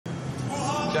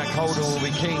Jack Holder will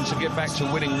be keen to get back to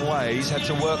winning ways. Had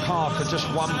to work hard for just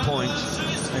 1 point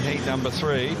in heat number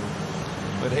 3.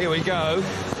 But here we go.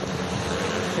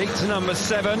 Heat number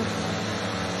 7.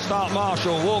 Start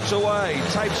Marshall, walks away,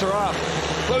 tapes her up.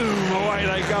 Boom, away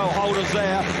they go. Holder's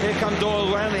there. Here come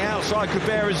Doyle around the outside.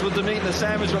 Cabrera's with the meat and the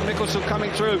sandwich, but Mickelson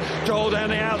coming through. Doyle down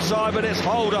the outside, but it's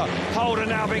Holder. Holder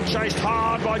now being chased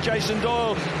hard by Jason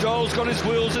Doyle. Doyle's got his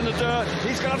wheels in the dirt.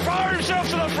 He's going to throw himself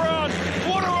to the front.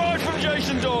 What a ride from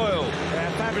Jason Doyle. Yeah,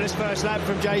 fabulous first lap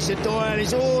from Jason Doyle.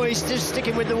 He's always just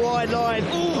sticking with the wide line.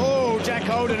 Oh, Jack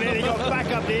Holder nearly got back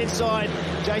up the inside.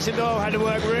 Jason Doyle had to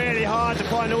work really hard to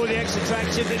find all the extra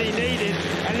traction that he needed.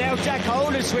 And now Jack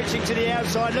Holder switching to the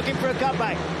outside, looking for a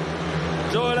cutback.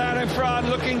 Doyle out in front,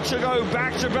 looking to go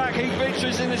back-to-back heat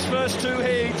victories in his first 2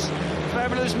 heats.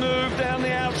 Fabulous move down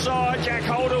the outside. Jack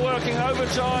Holder working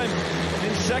overtime.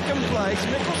 In second place,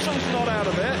 Mickelson's not out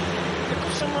of it.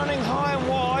 Mickelson running high and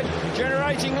wide,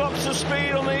 generating lots of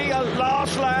speed on the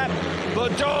last lap.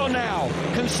 But Doyle now,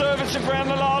 conservative around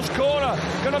the last corner,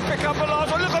 going to pick up a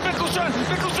last one. Look at Mickelson.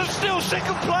 Mickelson's still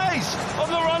second place on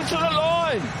the run to the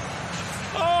line.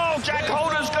 Oh, Jack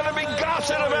Holder's going to be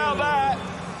gutted about that.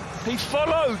 He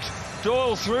followed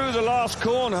Doyle through the last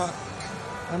corner,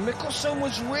 and Mickelson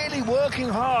was really working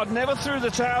hard, never threw the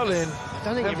towel in. I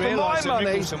don't think he realised that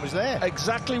Mickelson was there.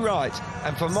 Exactly right.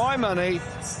 And for my money,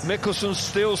 Mickelson's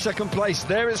still second place.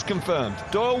 There it's confirmed.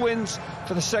 Doyle wins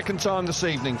for the second time this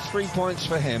evening. 3 points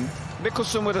for him.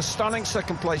 Mickelson with a stunning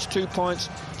second place, 2 points.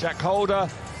 Jack Holder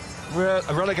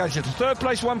relegated to third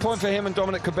place, 1 point for him, and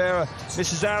Dominic Cabrera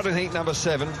misses out in heat number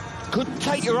 7. Couldn't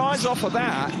take your eyes off of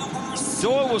that.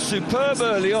 Doyle was superb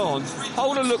early on.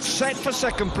 Holder looked set for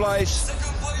second place,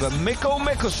 but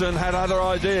Mickelson had other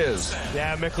ideas.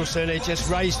 Yeah, Mickelson, he just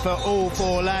raced for all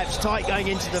 4 laps, tight going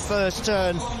into the first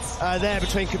turn there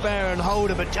between Cabrera and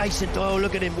Holder, but Jason Doyle,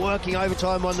 look at him working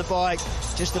overtime on the bike.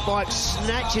 Just the bike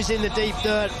snatches in the deep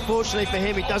dirt. Fortunately for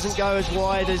him, he doesn't go as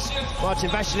wide as Martin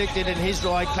Vasiluk did in his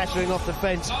ride, clattering off the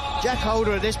fence. Jack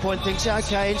Holder at this point thinks,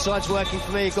 okay, inside's working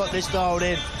for me, got this dialed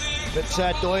in. But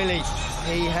Doyle,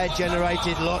 he had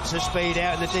generated lots of speed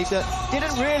out in the deep dirt.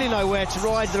 Didn't really know where to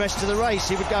ride the rest of the race.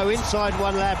 He would go inside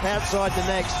one lap, outside the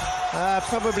next.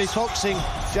 Probably foxing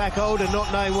Jack Holder, not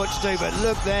knowing what to do. But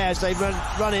look there as they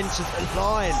run into the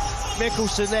line.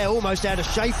 Mickelson there almost out of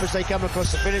shape as they come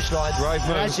across the finish line. Brave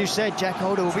move. As you said, Jack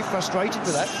Holder will be frustrated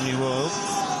with that. He will.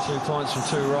 2 points from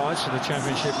 2 rides for the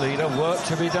championship leader. Work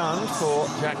to be done for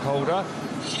Jack Holder.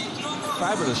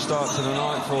 Fabulous start to the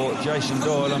night for Jason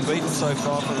Doyle, unbeaten so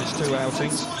far from his 2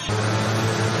 outings.